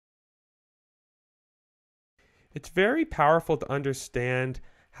It's very powerful to understand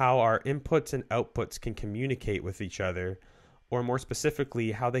how our inputs and outputs can communicate with each other, or more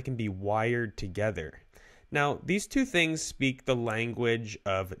specifically, how they can be wired together. Now, these two things speak the language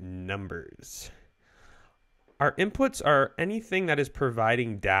of numbers. Our inputs are anything that is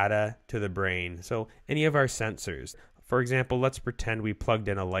providing data to the brain, so any of our sensors. For example, let's pretend we plugged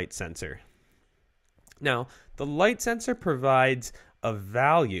in a light sensor. Now, the light sensor provides a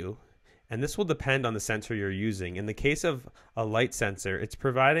value, and this will depend on the sensor you're using. In the case of a light sensor, it's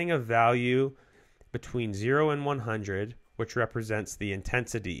providing a value between 0 and 100, which represents the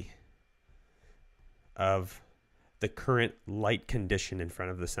intensity of the current light condition in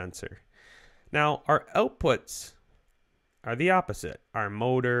front of the sensor. Now, our outputs are the opposite. Our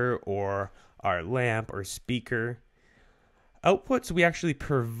motor or our lamp or speaker. Outputs we actually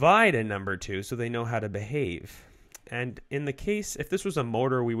provide a number to so they know how to behave. And in the case, if this was a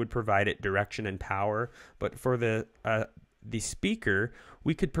motor, we would provide it direction and power. But for the speaker,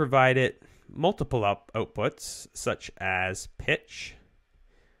 we could provide it multiple outputs, such as pitch,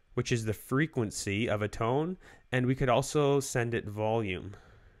 which is the frequency of a tone, and we could also send it volume.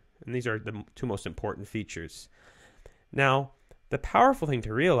 And these are the two most important features. Now, the powerful thing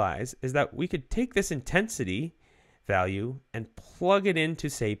to realize is that we could take this intensity value and plug it into,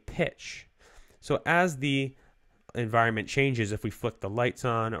 say, pitch. So as the environment changes, if we flick the lights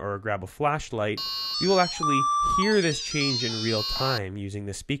on or grab a flashlight, we will actually hear this change in real time using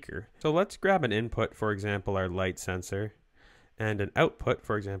the speaker. So let's grab an input, for example, our light sensor, and an output,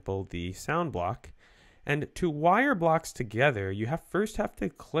 for example, the sound block. And to wire blocks together, you first have to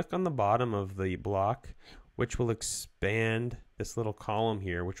click on the bottom of the block, which will expand this little column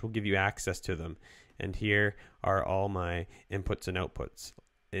here, which will give you access to them. And here are all my inputs and outputs.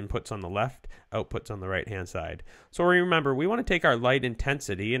 Inputs on the left, outputs on the right-hand side. So remember, we want to take our light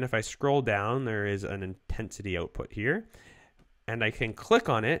intensity, and if I scroll down, there is an intensity output here. And I can click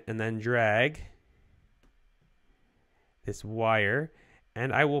on it and then drag this wire,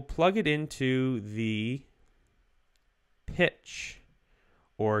 and I will plug it into the pitch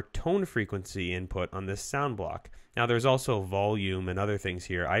or tone frequency input on this sound block. Now there's also volume and other things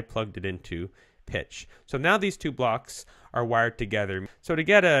here. I plugged it into pitch. So now these two blocks are wired together. So to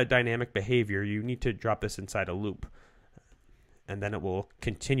get a dynamic behavior, you need to drop this inside a loop, and then it will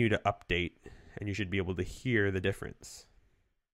continue to update, and you should be able to hear the difference.